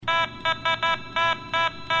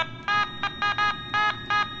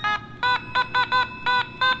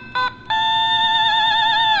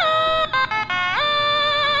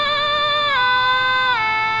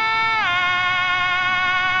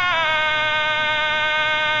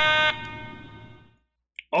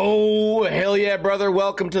Oh, hell yeah, brother.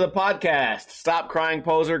 Welcome to the podcast. Stop Crying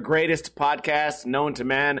Poser, greatest podcast known to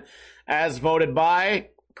man, as voted by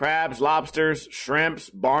crabs, lobsters, shrimps,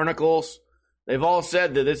 barnacles. They've all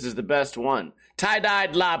said that this is the best one.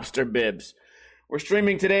 Tie-dyed lobster bibs. We're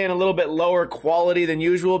streaming today in a little bit lower quality than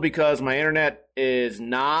usual because my internet is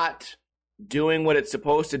not doing what it's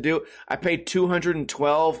supposed to do. I paid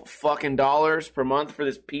 $212 fucking dollars per month for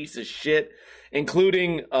this piece of shit,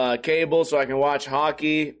 including cable so I can watch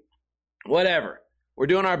hockey, whatever. We're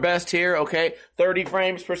doing our best here, okay? 30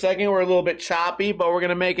 frames per second. We're a little bit choppy, but we're going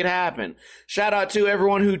to make it happen. Shout out to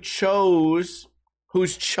everyone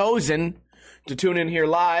who's chosen to tune in here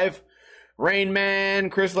live. Rain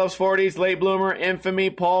Man, Chris Loves 40s, Late Bloomer,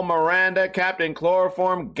 Infamy, Paul Miranda, Captain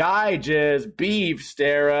Chloroform, Guy Jizz, Beeve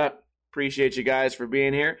Stera. Appreciate you guys for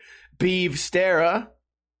being here. Beeve Stera,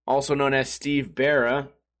 also known as Steve Barra,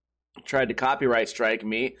 tried to copyright strike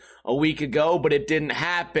me a week ago, but it didn't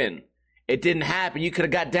happen. It didn't happen. You could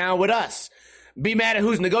have got down with us. Be mad at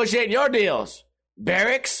who's negotiating your deals.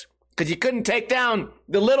 Barracks? Because you couldn't take down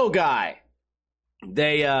the little guy.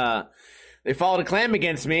 They filed a claim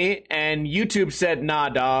against me, and YouTube said, nah,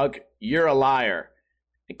 dog, you're a liar.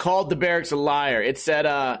 It called the Barracks a liar. It said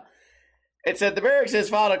the Barracks has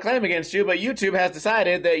filed a claim against you, but YouTube has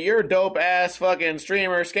decided that you're a dope-ass fucking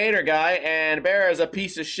streamer, skater guy, and Bear is a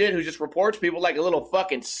piece of shit who just reports people like a little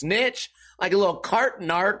fucking snitch, like a little cart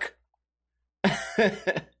narc.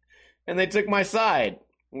 And they took my side,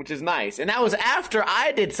 which is nice. And that was after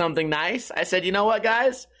I did something nice. I said, you know what,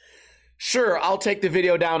 guys? Sure, I'll take the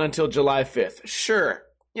video down until July 5th. Sure.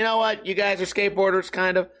 You know what? You guys are skateboarders,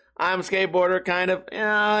 kind of. I'm a skateboarder, kind of. You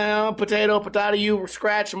know, potato, you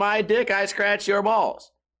scratch my dick, I scratch your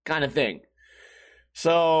balls, kind of thing.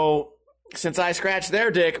 So, since I scratched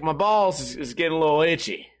their dick, my balls is getting a little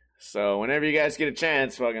itchy. So, whenever you guys get a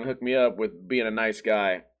chance, fucking hook me up with being a nice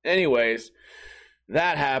guy. Anyways,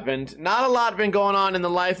 that happened. Not a lot been going on in the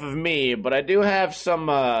life of me, but I do have some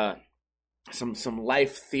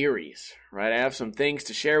life theories, right? I have some things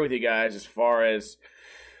to share with you guys as far as,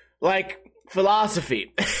 like,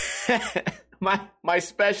 philosophy. my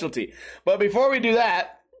specialty. But before we do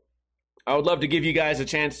that, I would love to give you guys a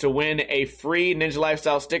chance to win a free Ninja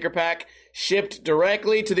Lifestyle sticker pack shipped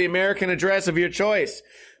directly to the American address of your choice.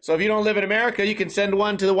 So if you don't live in America, you can send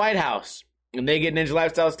one to the White House, and they get Ninja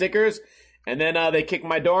Lifestyle stickers, and then they kick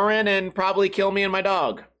my door in and probably kill me and my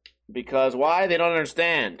dog. Because why? They don't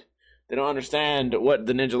understand. They don't understand what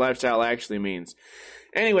the Ninja Lifestyle actually means.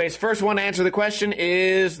 Anyways, first one to answer the question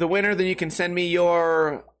is the winner. Then you can send me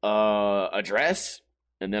your address,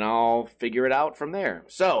 and then I'll figure it out from there.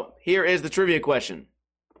 So, here is the trivia question.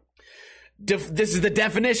 This is the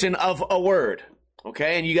definition of a word,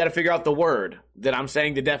 okay? And you got to figure out the word that I'm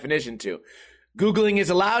saying the definition to. Googling is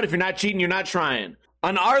allowed. If you're not cheating, you're not trying.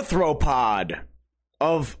 An arthropod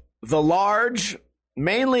of the large,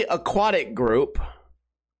 mainly aquatic group,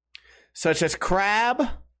 such as crab,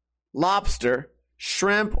 lobster,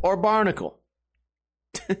 shrimp, or barnacle.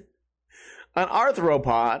 An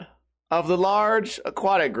arthropod of the large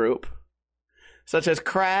aquatic group, such as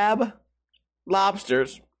crab,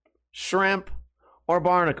 lobsters, shrimp, or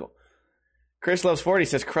barnacle. Chris Loves 40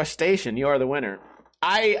 says crustacean. You are the winner.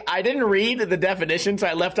 I didn't read the definition, so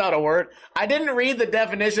I left out a word. I didn't read the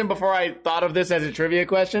definition before I thought of this as a trivia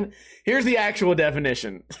question. Here's the actual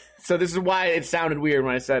definition. So this is why it sounded weird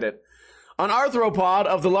when I said it. An arthropod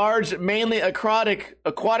of the large, mainly aquatic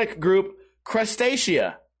group,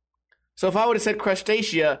 Crustacea. So if I would have said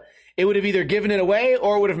Crustacea, it would have either given it away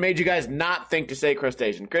or it would have made you guys not think to say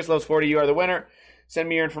crustacean. Chris Loves 40, you are the winner. Send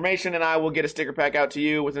me your information and I will get a sticker pack out to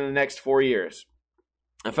you within the next 4 years.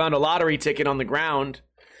 I found a lottery ticket on the ground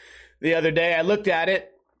the other day. I looked at it.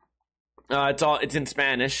 It's in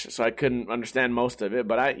Spanish, so I couldn't understand most of it.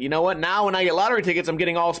 But you know what? Now when I get lottery tickets, I'm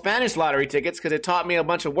getting all Spanish lottery tickets because it taught me a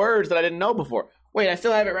bunch of words that I didn't know before. Wait, I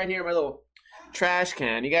still have it right here in my little trash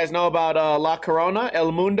can. You guys know about La Corona,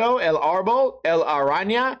 El Mundo, El Árbol, El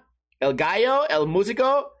Araña, El Gallo, El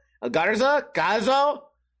Músico, El Garza, Cazo,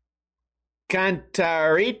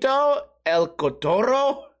 Cantarito, El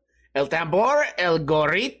Cotorro, El Tambor, El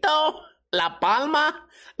Gorrito, La Palma,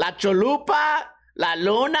 La Cholupa, La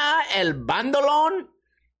Luna, El Bandolon.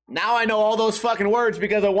 Now I know all those fucking words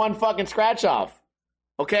because of one fucking scratch off.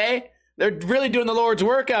 Okay? They're really doing the Lord's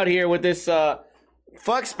work out here with this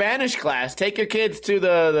fuck Spanish class. Take your kids to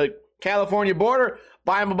the California border,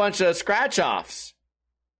 buy them a bunch of scratch-offs.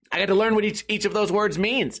 I got to learn what each of those words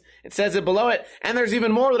means. It says it below it. And there's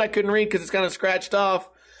even more that I couldn't read because it's kind of scratched off.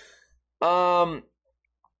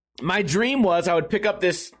 My dream was I would pick up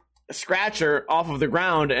this scratcher off of the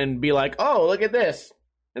ground and be like, oh, look at this.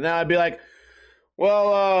 And then I'd be like,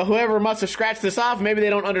 well, whoever must have scratched this off, maybe they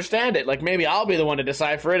don't understand it. Like, maybe I'll be the one to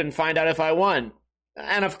decipher it and find out if I won.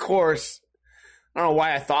 And of course, I don't know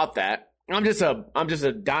why I thought that. I'm just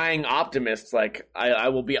a dying optimist. Like, I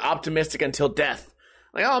will be optimistic until death.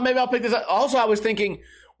 Like, oh, maybe I'll pick this up. Also, I was thinking,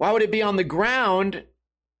 why would it be on the ground?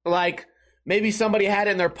 Like, maybe somebody had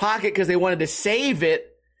it in their pocket because they wanted to save it.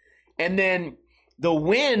 And then the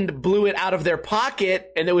wind blew it out of their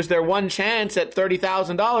pocket, and it was their one chance at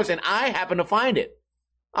 $30,000, and I happened to find it.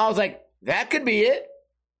 I was like, that could be it.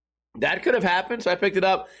 That could have happened. So I picked it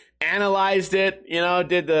up, analyzed it,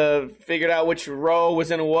 figured out which row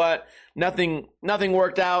was in what. Nothing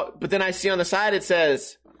worked out. But then I see on the side it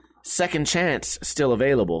says, second chance still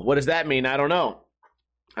available. What does that mean? I don't know.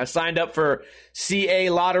 I signed up for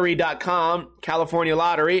calottery.com, California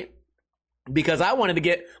Lottery, because I wanted to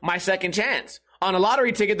get my second chance on a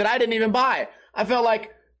lottery ticket that I didn't even buy. I felt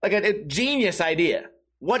like a genius idea.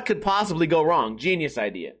 What could possibly go wrong? Genius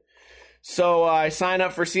idea. So I signed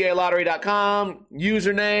up for calottery.com,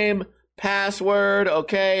 username, password,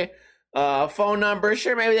 okay, phone number.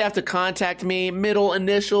 Sure, maybe they have to contact me. Middle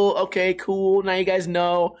initial, okay, cool. Now you guys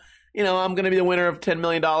know, I'm going to be the winner of $10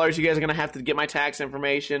 million. You guys are going to have to get my tax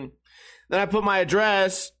information. Then I put my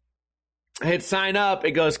address, I hit sign up.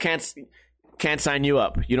 It goes, can't sign you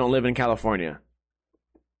up. You don't live in California.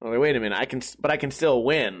 Oh, wait a minute. I can still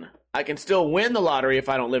win. I can still win the lottery if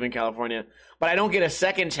I don't live in California, but I don't get a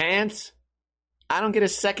second chance. I don't get a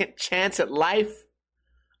second chance at life.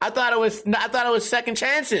 I thought it was second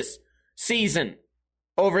chances season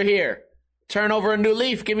over here. Turn over a new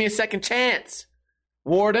leaf. Give me a second chance,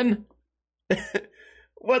 Warden.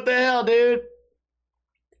 What the hell, dude?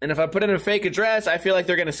 And if I put in a fake address, I feel like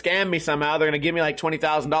they're going to scam me somehow. They're going to give me like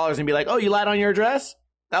 $20,000 and be like, oh, you lied on your address?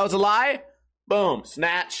 That was a lie? Boom,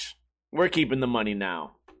 snatch. We're keeping the money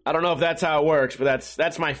now. I don't know if that's how it works, but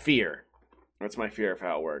that's my fear. That's my fear of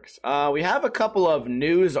how it works. We have a couple of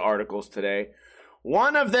news articles today.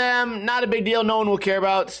 One of them, not a big deal, no one will care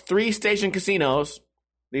about. It's 3-station casinos.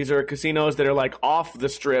 These are casinos that are like off the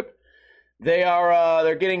strip.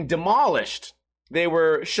 They're getting demolished. They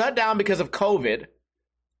were shut down because of COVID.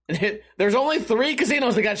 There's only 3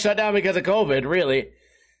 casinos that got shut down because of COVID, really.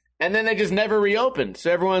 And then they just never reopened.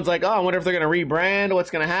 So everyone's like, oh, I wonder if they're going to rebrand.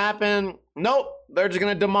 What's going to happen? Nope. They're just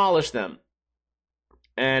going to demolish them.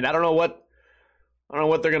 And I don't know what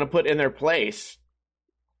they're going to put in their place.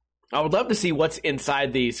 I would love to see what's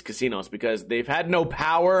inside these casinos because they've had no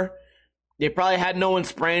power. They probably had no one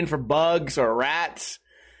spraying for bugs or rats.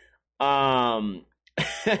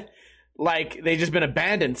 Like, they've just been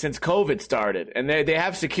abandoned since COVID started. And they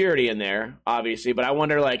have security in there, obviously. But I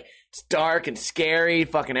wonder, like, it's dark and scary,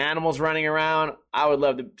 fucking animals running around. I would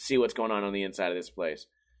love to see what's going on the inside of this place.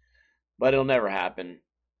 But it'll never happen.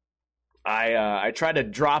 I tried to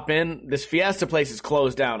drop in. This Fiesta place is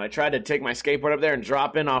closed down. I tried to take my skateboard up there and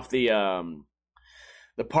drop in off the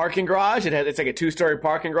parking garage. It's like a 2-story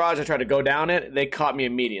parking garage. I tried to go down it. They caught me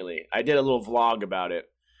immediately. I did a little vlog about it.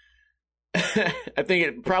 I think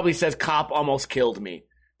it probably says cop almost killed me.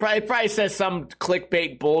 Probably says some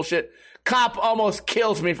clickbait bullshit. Cop almost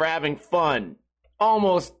kills me for having fun.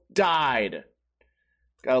 Almost died.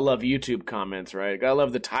 Gotta love YouTube comments, right? Gotta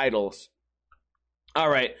love the titles. All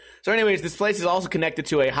right. So anyways, this place is also connected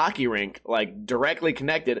to a hockey rink, like directly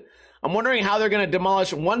connected. I'm wondering how they're going to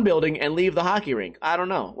demolish one building and leave the hockey rink. I don't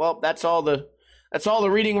know. Well, that's all the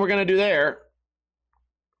reading we're going to do there.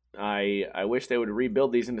 I wish they would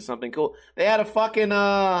rebuild these into something cool. They had a fucking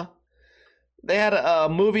they had a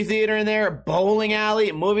movie theater in there, bowling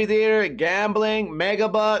alley, movie theater, gambling,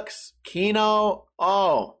 Megabucks, Keno.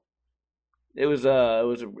 Oh. They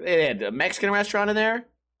had a Mexican restaurant in there.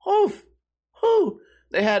 Oof. Whew.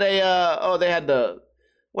 They had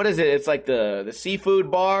what is it? It's like the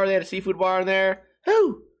seafood bar. They had a seafood bar in there.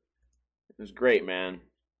 Whew. It was great, man.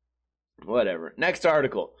 Whatever. Next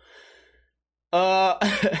article.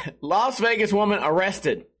 Las Vegas woman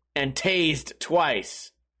arrested and tased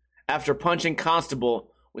twice after punching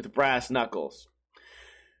constable with brass knuckles.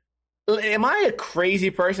 Am I a crazy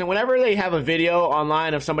person? Whenever they have a video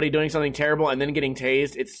online of somebody doing something terrible and then getting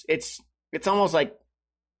tased, it's almost like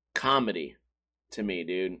comedy to me,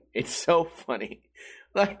 dude. It's so funny.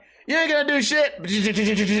 Like, you ain't gonna do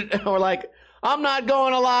shit. Or like, I'm not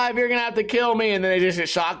going alive, you're gonna have to kill me. And then they just get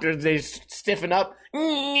shocked or they stiffen up,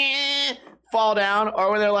 fall down.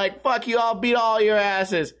 Or when they're like, fuck you, I'll beat all your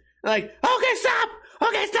asses. They're like, okay, stop.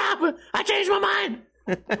 Okay, stop! I changed my mind!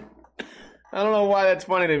 I don't know why that's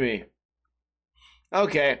funny to me.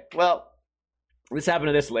 Okay, well, this happened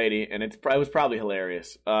to this lady, and it was probably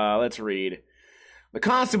hilarious. Let's read. The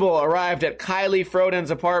constable arrived at Kylie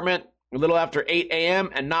Froden's apartment a little after 8 a.m.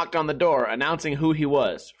 and knocked on the door, announcing who he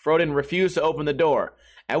was. Froden refused to open the door,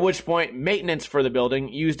 at which point maintenance for the building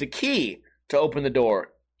used a key to open the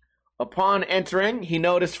door. Upon entering, he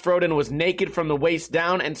noticed Froden was naked from the waist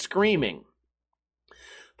down and screaming.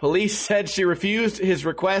 Police said she refused his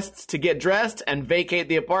requests to get dressed and vacate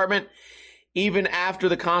the apartment, even after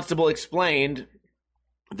the constable explained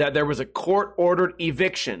that there was a court-ordered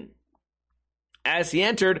eviction. As he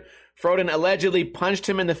entered, Froden allegedly punched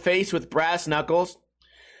him in the face with brass knuckles.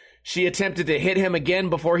 She attempted to hit him again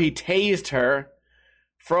before he tased her.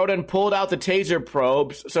 Froden pulled out the taser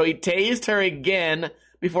probes, so he tased her again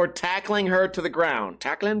before tackling her to the ground.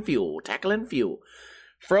 Tackling fuel.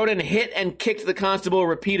 Froden hit and kicked the constable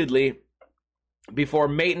repeatedly before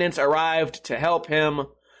maintenance arrived to help him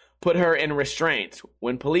put her in restraints.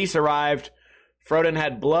 When police arrived, Froden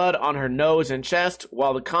had blood on her nose and chest,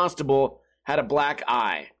 while the constable had a black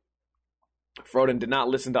eye. Froden did not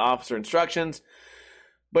listen to officer instructions,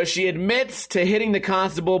 but she admits to hitting the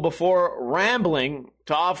constable before rambling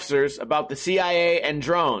to officers about the CIA and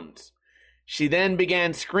drones. She then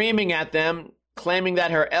began screaming at them, claiming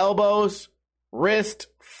that her elbows, wrist,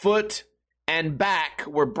 foot, and back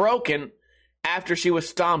were broken after she was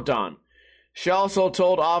stomped on. She also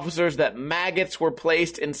told officers that maggots were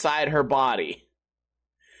placed inside her body.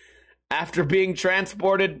 After being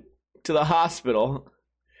transported to the hospital,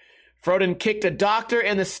 Froden kicked a doctor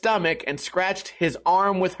in the stomach and scratched his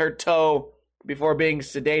arm with her toe before being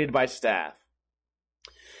sedated by staff.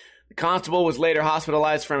 The constable was later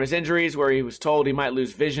hospitalized from his injuries, where he was told he might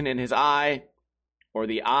lose vision in his eye, or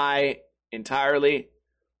the eye entirely.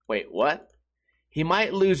 Wait, what? He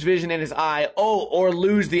might lose vision in his eye, or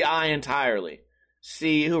lose the eye entirely.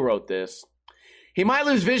 See, who wrote this? He might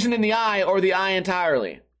lose vision in the eye or the eye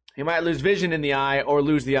entirely. He might lose vision in the eye or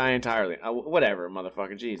lose the eye entirely. Whatever,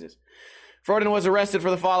 motherfucker, Jesus. Froden was arrested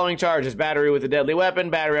for the following charges: battery with a deadly weapon,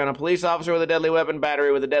 battery on a police officer with a deadly weapon,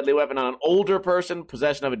 battery with a deadly weapon on an older person,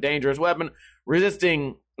 possession of a dangerous weapon,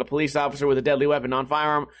 resisting a police officer with a deadly weapon,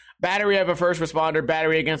 non-firearm, battery of a first responder,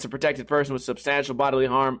 battery against a protected person with substantial bodily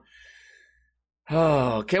harm.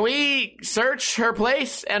 Oh, can we search her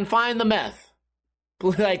place and find the meth?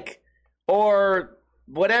 Or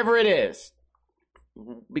whatever it is.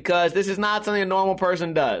 Because this is not something a normal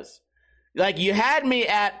person does. You had me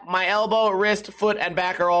at my elbow, wrist, foot, and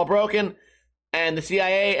back are all broken, and the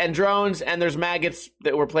CIA and drones, and there's maggots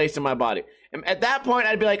that were placed in my body. And at that point,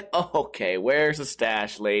 I'd be like, oh, okay, where's the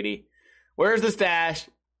stash, lady? Where's the stash?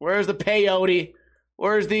 Where's the peyote?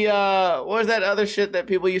 Where's the, where's that other shit that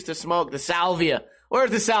people used to smoke? The salvia.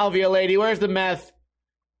 Where's the salvia, lady? Where's the meth?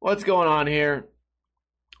 What's going on here?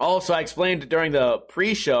 Also, I explained during the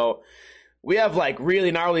pre-show, we have really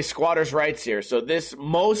gnarly squatters' rights here. So this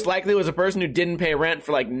most likely was a person who didn't pay rent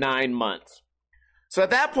for 9 months. So at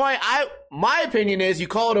that point, my opinion is you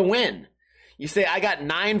call it a win. You say, I got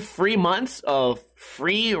 9 free months of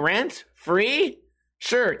free rent? Free?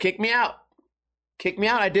 Sure, kick me out. Kick me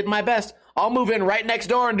out. I did my best. I'll move in right next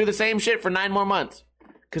door and do the same shit for 9 more months.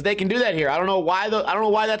 Because they can do that here. I don't know why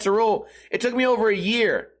that's a rule. It took me over a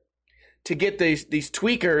year to get these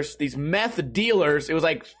tweakers, these meth dealers. It was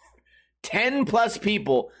 10 plus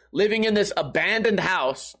people living in this abandoned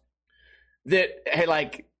house that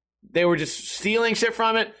had they were just stealing shit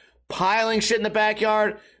from it, piling shit in the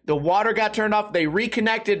backyard. The water got turned off. They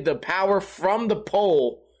reconnected the power from the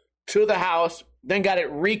pole to the house, then got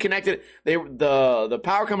it reconnected. The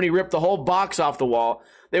power company ripped the whole box off the wall.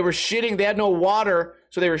 They were shitting. They had no water,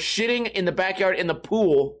 so they were shitting in the backyard in the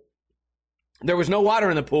pool. There was no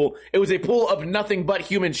water in the pool. It was a pool of nothing but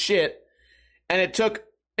human shit, and it took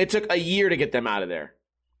a year to get them out of there.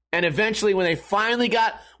 And eventually, when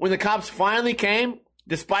the cops finally came,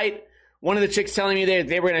 despite one of the chicks telling me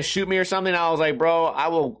they were going to shoot me or something, I was like, bro, I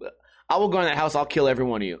will go in that house. I'll kill every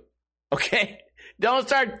one of you. Okay? Don't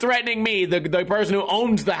start threatening me, the person who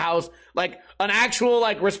owns the house, like an actual,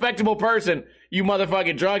 respectable person, you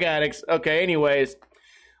motherfucking drug addicts. Okay, anyways.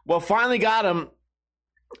 What finally got them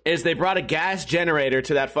is they brought a gas generator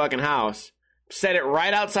to that fucking house, set it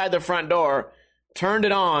right outside the front door, turned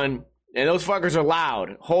it on, and those fuckers are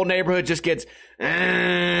loud. Whole neighborhood just gets,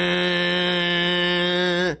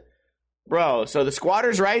 bro. So the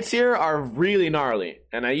squatters' rights here are really gnarly.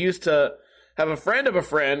 And I used to have a friend of a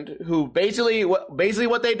friend who basically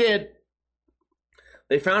what they did,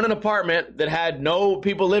 they found an apartment that had no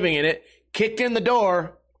people living in it, kicked in the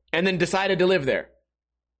door, and then decided to live there.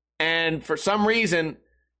 And for some reason,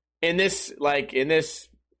 in this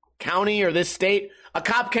county or this state, a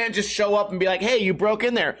cop can't just show up and be like, hey, you broke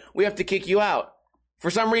in there, we have to kick you out.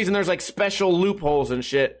 For some reason, there's like special loopholes and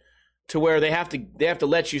shit to where they have to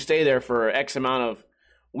let you stay there for X amount of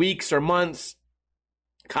weeks or months.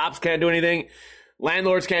 Cops can't do anything.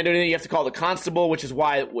 Landlords can't do anything. You have to call the constable, which is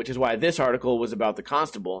why this article was about the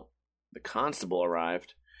constable. The constable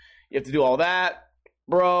arrived. You have to do all that.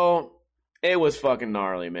 Bro, it was fucking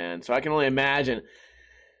gnarly, man. So I can only imagine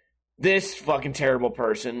this fucking terrible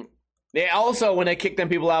person. They also, when they kicked them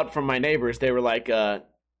people out from my neighbors, they were like,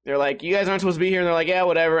 they're like, you guys aren't supposed to be here. And they're like, yeah,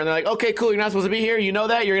 whatever. And they're like, okay, cool. You're not supposed to be here. You know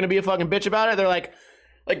that? You're going to be a fucking bitch about it? They're like,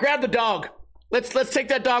 grab the dog. Let's take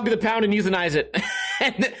that dog to the pound and euthanize it.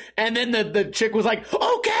 and then the chick was like,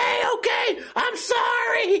 okay, I'm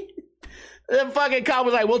sorry. The fucking cop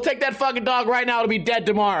was like, we'll take that fucking dog right now. It'll be dead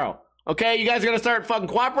tomorrow. Okay, you guys are going to start fucking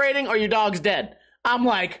cooperating or your dog's dead. I'm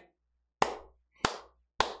like,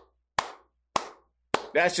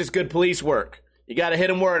 that's just good police work. You got to hit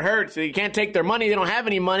them where it hurts. You can't take their money. They don't have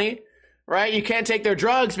any money, right? You can't take their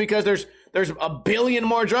drugs because there's a billion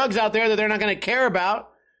more drugs out there that they're not going to care about.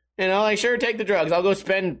 You know, like, sure, take the drugs. I'll go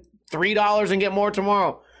spend $3 and get more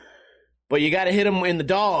tomorrow. But you got to hit them in the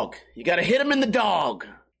dog. You got to hit them in the dog.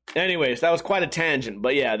 Anyways, that was quite a tangent.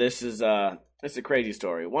 But yeah, this is a crazy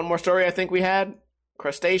story. One more story I think we had.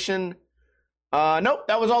 Crustacean. Nope,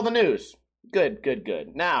 that was all the news.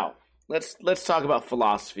 Good. Now, let's talk about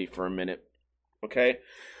philosophy for a minute. Okay?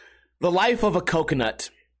 The life of a coconut.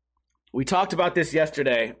 We talked about this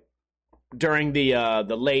yesterday during the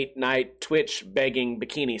late night Twitch begging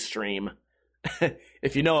bikini stream.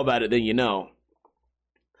 If you know about it, then you know.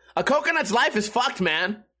 A coconut's life is fucked,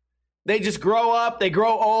 man. They just grow up, they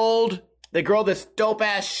grow old, they grow this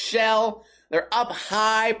dope-ass shell, they're up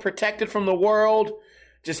high, protected from the world,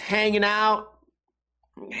 just hanging out,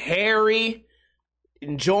 hairy,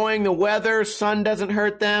 enjoying the weather, sun doesn't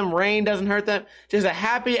hurt them, rain doesn't hurt them, just a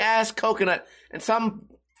happy-ass coconut, and some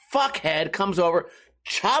fuckhead comes over,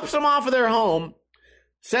 chops them off of their home,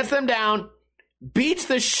 sets them down, beats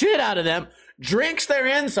the shit out of them, drinks their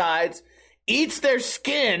insides, eats their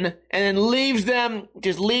skin, and then leaves them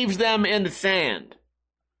in the sand.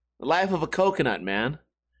 The life of a coconut, man.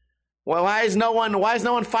 Well, why is no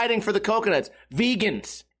one fighting for the coconuts?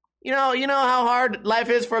 Vegans. You know how hard life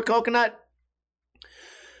is for a coconut?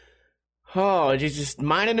 Oh, he's just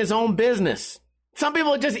minding his own business. Some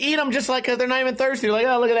people just eat them just like because they're not even thirsty. They're like,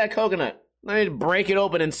 oh, look at that coconut. Let me break it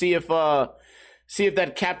open and see if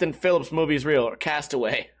that Captain Phillips movie is real, or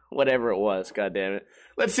Castaway, whatever it was. God damn it.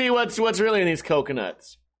 Let's see what's really in these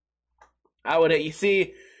coconuts.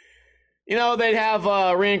 They'd have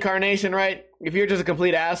reincarnation, right? If you're just a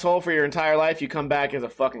complete asshole for your entire life, you come back as a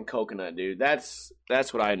fucking coconut, dude. That's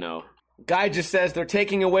what I know. Guy just says they're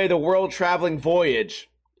taking away the world-traveling voyage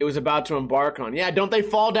it was about to embark on. Yeah, don't they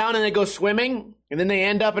fall down and they go swimming? And then they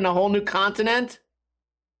end up in a whole new continent?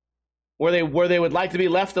 Where they would like to be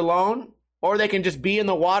left alone? Or they can just be in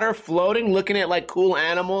the water, floating, looking at, like, cool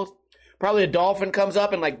animals. Probably a dolphin comes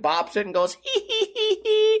up and, like, bops it and goes,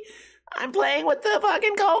 hee, I'm playing with the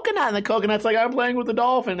fucking coconut. And the coconut's like, I'm playing with the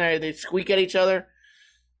dolphin. They squeak at each other.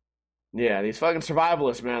 Yeah, these fucking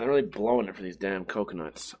survivalists, man, they're really blowing it for these damn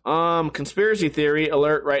coconuts. Conspiracy theory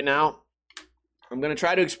alert right now. I'm going to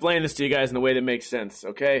try to explain this to you guys in a way that makes sense,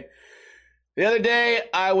 okay? The other day,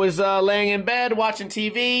 I was laying in bed watching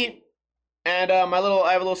TV. And I have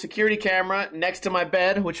a little security camera next to my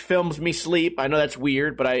bed, which films me sleep. I know that's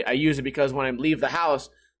weird, but I use it because when I leave the house,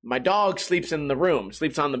 my dog sleeps in the room,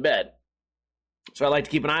 sleeps on the bed. So I like to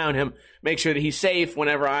keep an eye on him, make sure that he's safe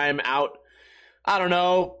whenever I'm out, I don't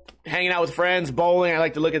know, hanging out with friends, bowling. I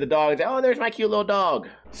like to look at the dog and say, oh, there's my cute little dog.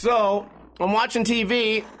 So I'm watching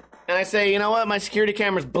TV, and I say, you know what, my security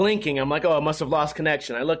camera's blinking. I'm like, oh, it must have lost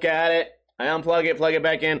connection. I look at it, I unplug it, plug it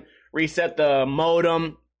back in, reset the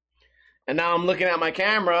modem. And now I'm looking at my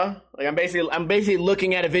camera, like I'm basically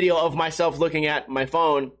looking at a video of myself looking at my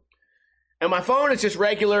phone. And my phone is just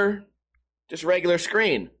regular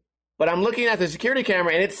screen. But I'm looking at the security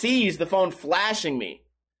camera and it sees the phone flashing me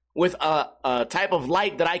with a type of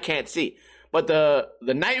light that I can't see. But the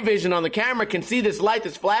night vision on the camera can see this light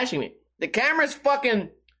that's flashing me. The camera's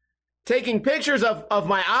fucking taking pictures of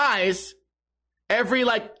my eyes every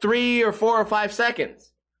like 3 or 4 or 5 seconds.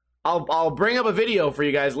 I'll bring up a video for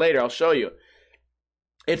you guys later. I'll show you.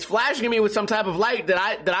 It's flashing at me with some type of light that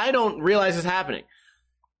I don't realize is happening.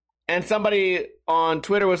 And somebody on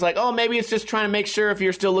Twitter was like, oh, maybe it's just trying to make sure if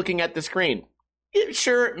you're still looking at the screen. Yeah,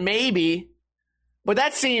 sure, maybe. But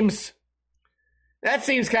that seems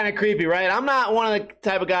kind of creepy, right? I'm not one of the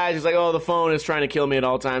type of guys who's like, oh, the phone is trying to kill me at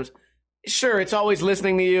all times. sure, it's always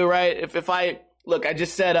listening to you, right? If I look, I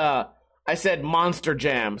just said I said Monster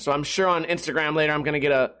Jam, so I'm sure on Instagram later I'm gonna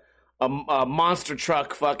get a monster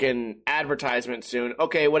truck fucking advertisement soon.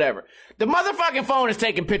 Okay, whatever. The motherfucking phone is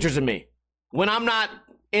taking pictures of me when I'm not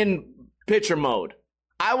in picture mode.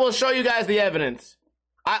 I will show you guys the evidence.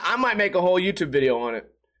 I might make a whole YouTube video on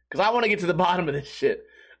it because I want to get to the bottom of this shit.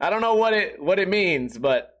 I don't know what it means,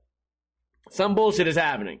 but some bullshit is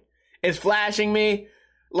happening. It's flashing me.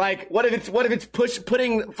 Like, what if it's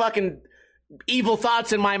putting fucking evil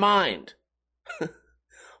thoughts in my mind?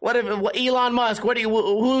 What if Elon Musk?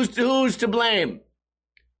 Who's to blame?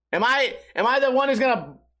 Am I the one who's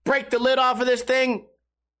gonna break the lid off of this thing?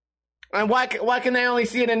 And why can they only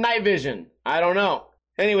see it in night vision? I don't know.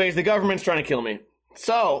 Anyways, the government's trying to kill me.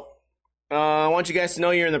 So, I want you guys to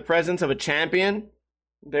know you're in the presence of a champion.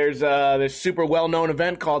 There's this super well-known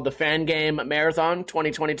event called the Fan Game Marathon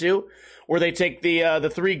 2022, where they take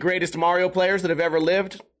the three greatest Mario players that have ever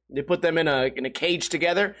lived. They put them in a cage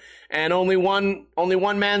together, and only one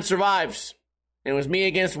man survives. And it was me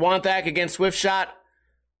against Wanthak against Swiftshot.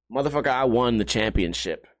 Motherfucker, I won the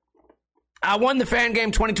championship. I won the Fan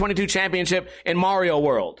Game 2022 championship in Mario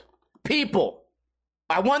World. People,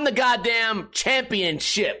 I won the goddamn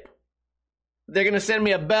championship. They're gonna send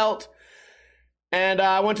me a belt. And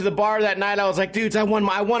I went to the bar that night. I was like, dudes, I won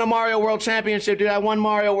a Mario World Championship, dude. I won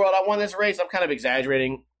Mario World. I won this race. I'm kind of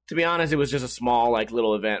exaggerating. To be honest, it was just a small, like,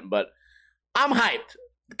 little event. But I'm hyped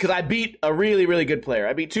because I beat a really, really good player.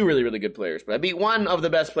 I beat two really, really good players. But I beat one of the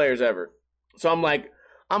best players ever. So I'm like,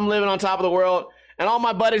 I'm living on top of the world. And all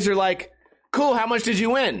my buddies are like, cool, how much did you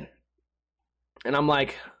win? And I'm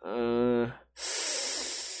like,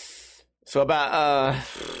 so about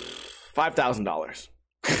 $5,000.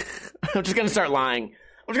 I'm just going to start lying.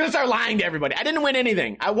 I'm just going to start lying to everybody. I didn't win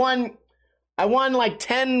anything. I won like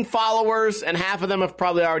 10 followers, and half of them have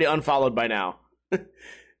probably already unfollowed by now.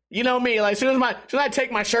 You know me. Like, as soon as I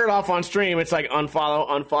take my shirt off on stream, it's like unfollow,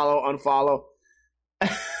 unfollow, unfollow.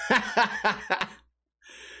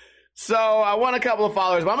 So I won a couple of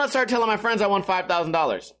followers, but I'm going to start telling my friends I won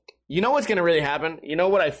 $5,000. You know what's going to really happen? You know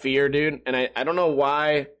what I fear, dude? And I don't know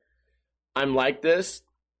why I'm like this.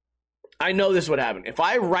 I know this would happen. If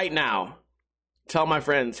I right now tell my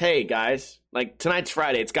friends, hey guys, like tonight's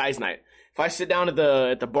Friday, it's guys' night. If I sit down at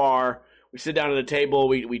the bar, we sit down at the table,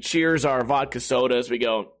 we cheers our vodka sodas, we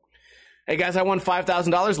go, hey guys, I won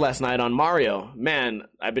 $5,000 last night on Mario. Man,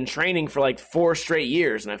 I've been training for like 4 straight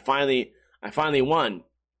years, and I finally won.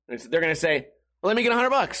 And they're gonna say, well, let me get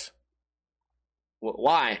 $100.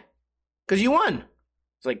 Why? Because you won.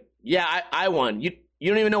 It's like, yeah, I won. You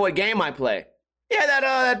don't even know what game I play. Yeah,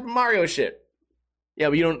 that Mario shit. Yeah,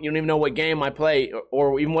 but you don't even know what game I play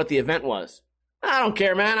or even what the event was. I don't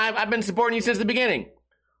care, man. I've been supporting you since the beginning.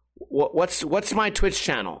 What's my Twitch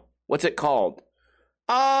channel? What's it called?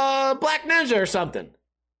 Black Ninja or something.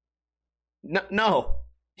 No.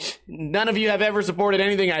 None of you have ever supported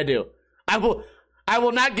anything I do. I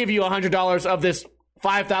will not give you $100 of this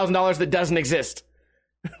 $5,000 that doesn't exist.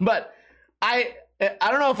 But I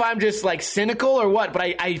don't know if I'm just like cynical or what, but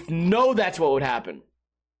I know that's what would happen.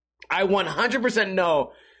 I 100%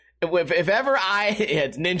 know if ever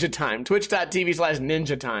it's Ninja Time,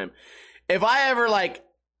 twitch.tv/Ninja Time. If I ever like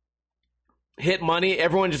hit money,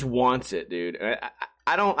 everyone just wants it, dude.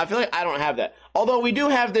 I feel like I don't have that. Although we do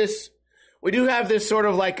have this sort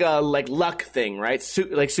of like luck thing, right?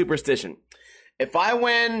 Like superstition. If I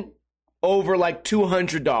win over like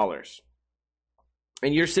 $200,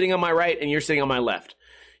 and you're sitting on my right and you're sitting on my left,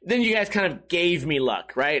 then you guys kind of gave me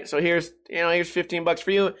luck, right? So here's $15 for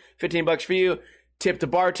you, $15 for you, tip the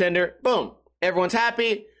bartender, boom. Everyone's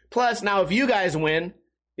happy. Plus, now if you guys win,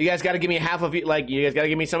 you guys got to give me half of you, like you guys got to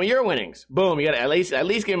give me some of your winnings. Boom, you got to at least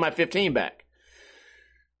give me my 15 back.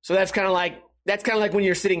 So that's kind of like when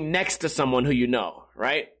you're sitting next to someone who you know,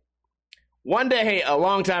 right? One day, a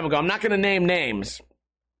long time ago, I'm not going to name names,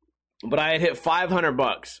 but I had hit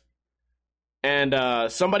 $500.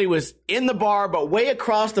 And somebody was in the bar, but way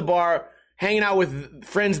across the bar, hanging out with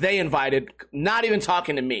friends they invited, not even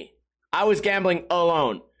talking to me. I was gambling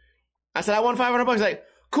alone. I said, I won $500. Like,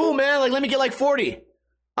 cool, man. Like, let me get like 40.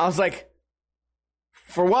 I was like,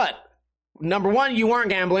 for what? Number one, you weren't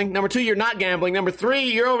gambling. Number two, you're not gambling. Number three,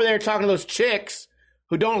 you're over there talking to those chicks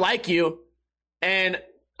who don't like you. And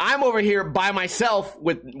I'm over here by myself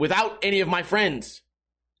without any of my friends.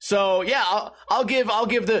 So yeah, I'll give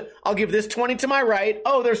this 20 to my right.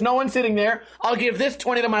 Oh, there's no one sitting there. I'll give this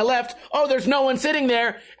 20 to my left. Oh, there's no one sitting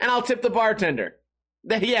there, and I'll tip the bartender.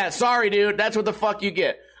 Yeah, sorry, dude. That's what the fuck you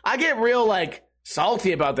get. I get real like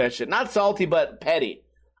salty about that shit. Not salty, but petty.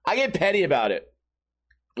 I get petty about it.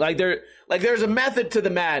 Like there's a method to the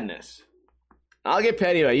madness. I'll get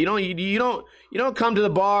petty about it. You don't come to the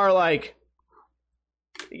bar like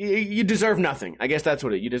you deserve nothing. I guess that's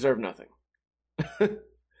what you deserve nothing. You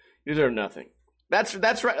deserve nothing.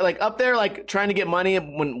 That's right. Like up there, like trying to get money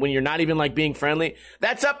when you're not even like being friendly.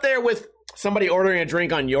 That's up there with somebody ordering a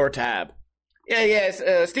drink on your tab.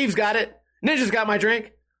 Yeah. Steve's got it. Ninja's got my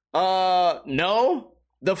drink. No,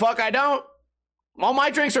 the fuck I don't. All my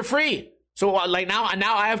drinks are free. So like now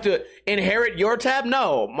I have to inherit your tab?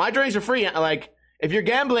 No, my drinks are free. Like if you're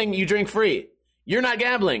gambling, you drink free. You're not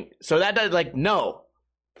gambling, so that does like no.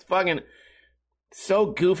 It's fucking so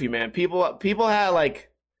goofy, man. People have like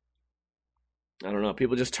I don't know.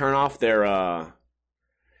 People just turn off their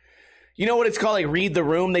you know what it's called? Like read the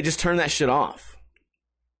room. They just turn that shit off.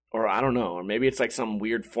 Or I don't know. Or maybe it's like some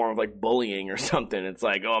weird form of like bullying or something. It's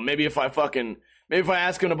like, oh, maybe if I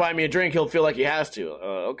ask him to buy me a drink, he'll feel like he has to.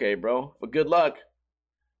 Okay, bro. But good luck.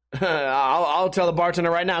 I'll tell the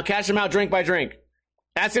bartender right now. Cash him out drink by drink.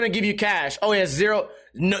 That's going to give you cash. Oh, he has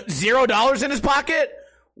 $0 in his pocket?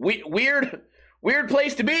 Weird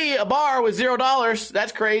place to be, a bar with $0.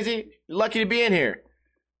 That's crazy. You're lucky to be in here.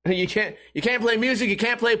 You can't play music. You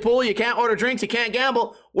can't play pool. You can't order drinks. You can't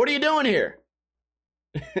gamble. What are you doing here?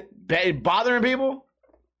 Bothering people?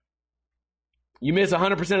 You miss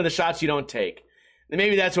 100% of the shots you don't take.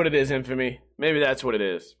 Maybe that's what it is, Infamy. Maybe that's what it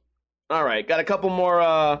is. All right, got a couple more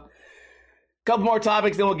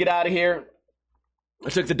topics, then we'll get out of here. I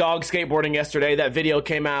took the dog skateboarding yesterday. That video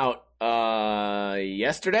came out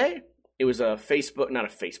yesterday. It was not a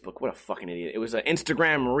Facebook. What a fucking idiot. It was an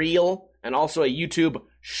Instagram reel and also a YouTube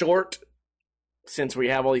short, since we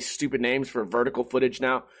have all these stupid names for vertical footage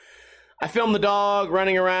now. I filmed the dog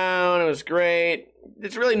running around. It was great.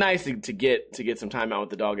 It's really nice to get some time out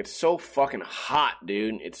with the dog. It's so fucking hot,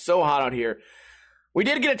 dude. It's so hot out here. We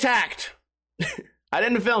did get attacked. I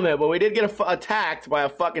didn't film it, but we did get attacked by a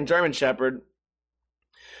fucking German Shepherd.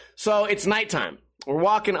 So it's nighttime.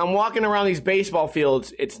 I'm walking around these baseball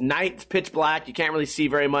fields. It's night. It's pitch black. You can't really see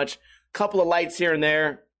very much. Couple of lights here and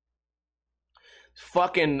there.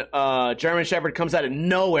 Fucking German Shepherd comes out of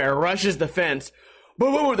nowhere, rushes the fence.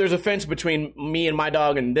 Boom, there's a fence between me and my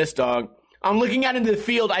dog and this dog. I'm looking out into the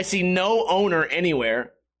field. I see no owner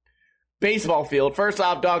anywhere. Baseball field. First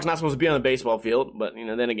off, dog's not supposed to be on the baseball field, but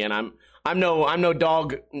then again, I'm no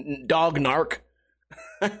dog narc.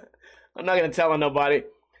 I'm not gonna tell on nobody.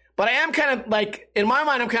 But I am kind of like, in my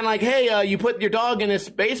mind, I'm kind of like, hey, you put your dog in this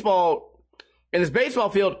baseball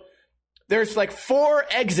field. There's like 4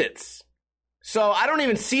 exits, so I don't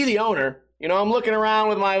even see the owner. I'm looking around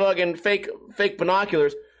with my fucking fake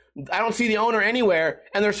binoculars. I don't see the owner anywhere,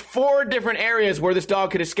 and there's 4 different areas where this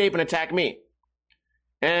dog could escape and attack me.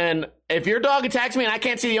 And if your dog attacks me and I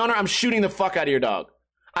can't see the owner, I'm shooting the fuck out of your dog.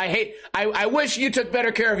 I wish you took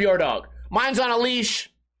better care of your dog. Mine's on a leash.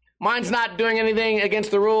 Mine's not doing anything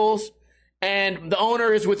against the rules, and the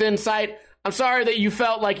owner is within sight. I'm sorry that you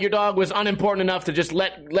felt like your dog was unimportant enough to just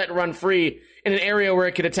let run free in an area where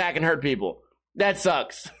it could attack and hurt people. That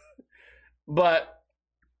sucks. But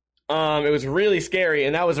it was really scary,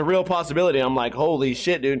 and that was a real possibility. I'm like, holy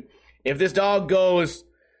shit, dude. If this dog goes,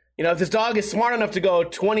 if this dog is smart enough to go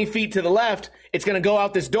 20 feet to the left, it's going to go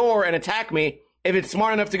out this door and attack me. If it's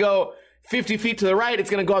smart enough to go 50 feet to the right, it's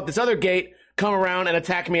going to go out this other gate, come around and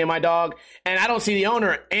attack me and my dog. And I don't see the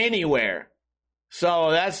owner anywhere.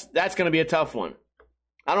 So that's going to be a tough one.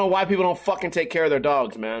 I don't know why people don't fucking take care of their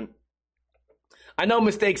dogs, man. I know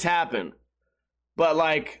mistakes happen, but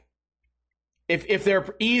like, if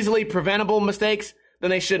they're easily preventable mistakes, then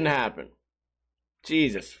they shouldn't happen.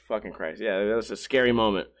 Jesus fucking Christ. Yeah, that was a scary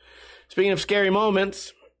moment. Speaking of scary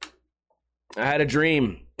moments, I had a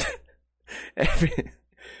dream.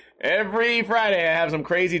 Every Friday I have some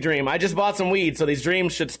crazy dream. I just bought some weed, so these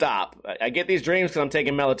dreams should stop. I get these dreams because I'm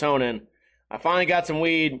taking melatonin. I finally got some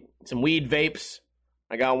weed vapes.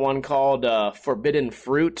 I got one called Forbidden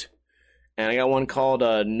Fruit. And I got one called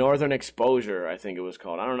Northern Exposure, I think it was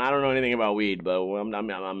called. I don't know anything about weed, but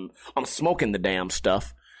I'm smoking the damn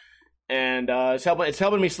stuff, and it's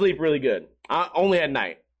helping me sleep really good. Only at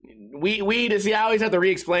night. Weed is, I always have to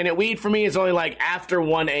re-explain it. Weed for me is only like after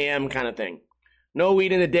 1 a.m. kind of thing. No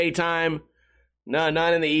weed in the daytime, none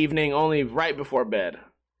in the evening. Only right before bed.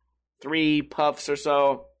 3 puffs or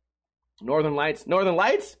so. Northern Lights. Northern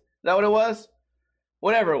Lights? Is that what it was?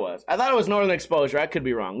 Whatever it was. I thought it was Northern Exposure. I could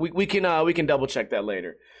be wrong. We can double check that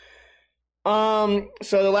later. So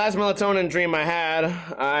the last melatonin dream I had,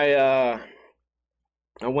 I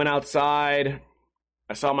went outside.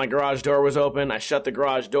 I saw my garage door was open. I shut the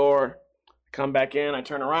garage door. Come back in. I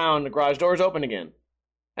turn around. The garage door is open again.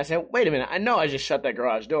 I said, wait a minute. I know I just shut that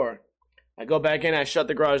garage door. I go back in, I shut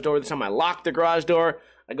the garage door. This time I lock the garage door.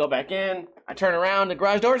 I go back in, I turn around, the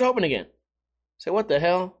garage door is open again. I say, what the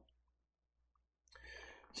hell?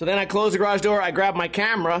 So then I close the garage door, I grab my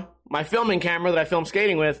camera, my filming camera that I film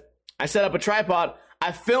skating with. I set up a tripod.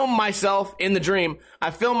 I film myself in the dream.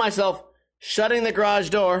 I film myself shutting the garage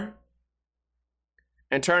door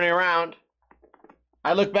and turning around.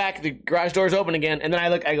 I look back, the garage door is open again, and then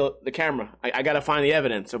I go, the camera. I got to find the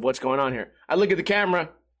evidence of what's going on here. I look at the camera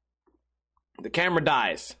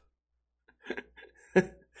dies.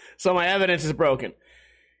 So my evidence is broken.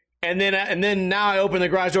 And then now I open the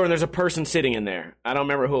garage door and there's a person sitting in there. I don't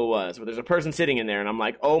remember who it was, but there's a person sitting in there, and I'm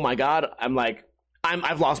like, oh my God.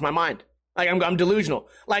 I've lost my mind. Like, I'm delusional.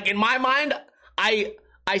 Like, in my mind, I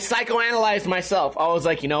psychoanalyzed myself. I was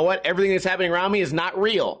like, you know what? Everything that's happening around me is not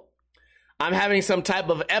real. I'm having some type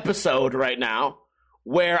of episode right now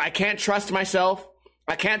where I can't trust myself.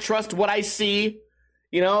 I can't trust what I see.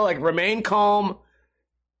 You know, like, remain calm.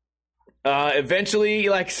 Eventually,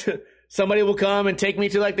 like, somebody will come and take me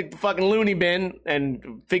to, like, the fucking loony bin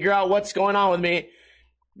and figure out what's going on with me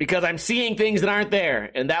because I'm seeing things that aren't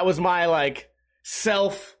there. And that was my, like,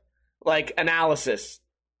 analysis.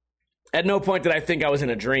 At no point did I think I was in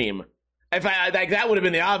a dream. If that would have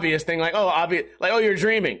been the obvious thing, oh, you're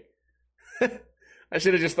dreaming. I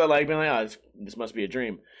should have just thought, been like, oh, this must be a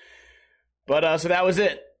dream. But so that was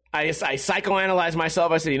it. I psychoanalyzed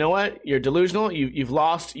myself. I said, you know what? You're delusional. You've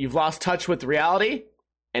lost touch with reality,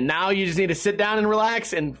 and now you just need to sit down and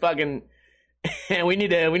relax and fucking. And we need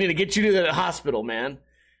to get you to the hospital, man,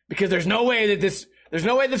 because there's no way that this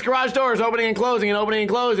garage door is opening and closing,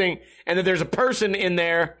 and that there's a person in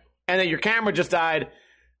there, and that your camera just died.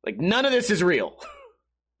 Like, none of this is real.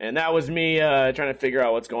 And that was me trying to figure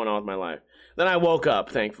out what's going on with my life. Then I woke up,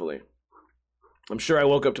 thankfully. I'm sure I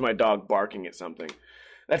woke up to my dog barking at something.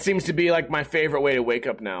 That seems to be like my favorite way to wake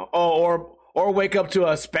up now. Oh, or wake up to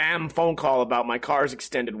a spam phone call about my car's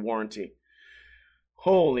extended warranty.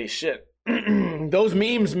 Holy shit. Those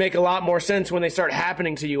memes make a lot more sense when they start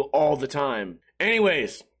happening to you all the time.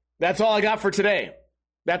 Anyways, that's all I got for today.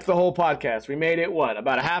 That's the whole podcast. We made it,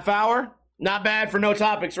 about a half hour? Not bad for no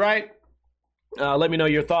topics, right? Let me know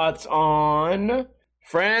your thoughts on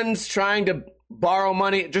friends trying to borrow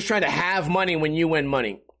money, just trying to have money when you win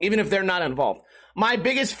money, even if they're not involved. My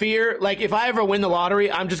biggest fear, if I ever win the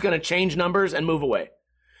lottery, I'm just going to change numbers and move away.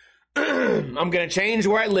 I'm going to change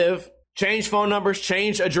where I live, change phone numbers,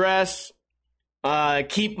 change address,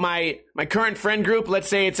 keep my current friend group, let's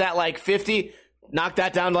say it's at 50, knock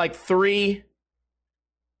that down to 3,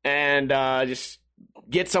 and just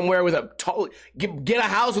get somewhere with get a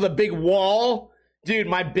house with a big wall. Dude,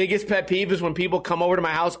 my biggest pet peeve is when people come over to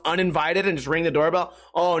my house uninvited and just ring the doorbell.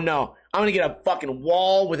 Oh no, I'm going to get a fucking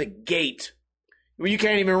wall with a gate where you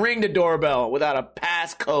can't even ring the doorbell without a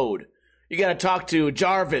passcode. You got to talk to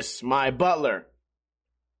Jarvis, my butler.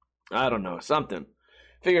 I don't know, something.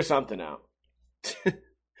 Figure something out.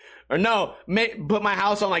 Or no, put my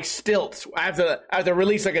house on stilts. I have to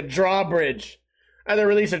release a drawbridge. I have to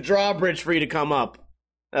release a drawbridge for you to come up.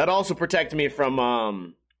 That'd also protect me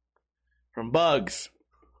from bugs.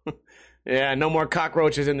 Yeah, no more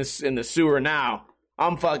cockroaches in the sewer now.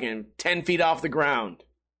 I'm fucking 10 feet off the ground.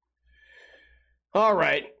 All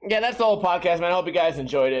right. Yeah, that's the whole podcast, man. I hope you guys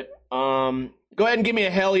enjoyed it. Go ahead and give me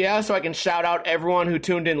a hell yeah so I can shout out everyone who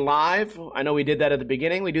tuned in live. I know we did that at the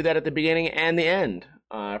beginning. We do that at the beginning and the end.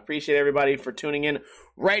 I appreciate everybody for tuning in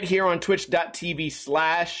right here on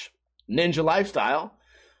twitch.tv/Ninja Lifestyle.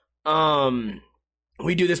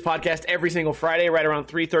 We do this podcast every single Friday right around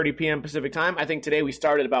 3:30 p.m. Pacific time. I think today we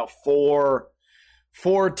started about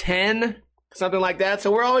 4:10, something like that.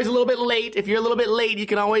 So we're always a little bit late. If you're a little bit late, you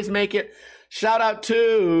can always make it. Shout out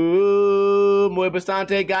to Muy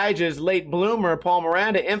Bastante Geiges, Late Bloomer, Paul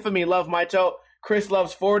Miranda, Infamy, Love My Toe, Chris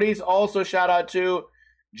Loves 40s. Also shout out to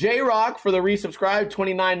J-Rock for the resubscribe,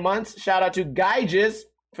 29 months. Shout out to Geiges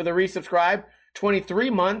for the resubscribe, 23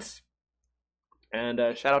 months. And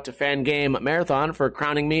shout out to Fan Game Marathon for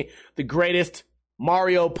crowning me the greatest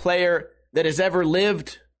Mario player that has ever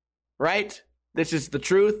lived. Right? This is the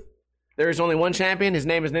truth. There is only one champion. His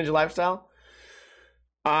name is Ninja Lifestyle.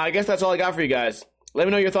 I guess that's all I got for you guys. Let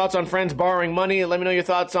me know your thoughts on friends borrowing money. Let me know your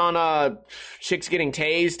thoughts on chicks getting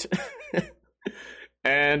tased.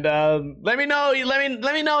 And let me know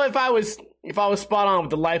if I was spot on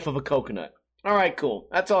with the life of a coconut. All right, cool.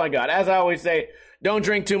 That's all I got. As I always say, don't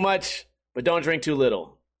drink too much, but don't drink too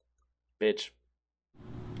little. Bitch.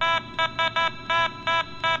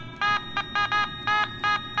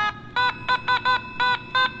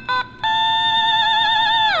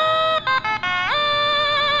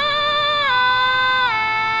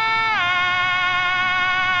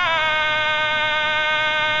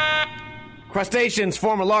 Crustaceans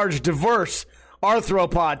form a large, diverse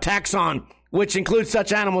arthropod taxon, which includes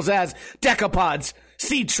such animals as decapods,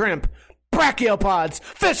 sea shrimp, brachiopods,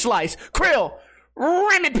 fish lice, krill,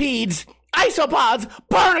 remipedes, isopods,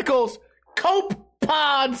 barnacles,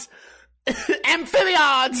 copepods,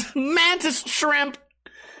 amphibiods, mantis shrimp.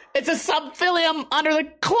 It's a subphylum under the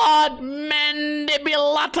clawed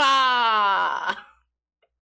mandibulata.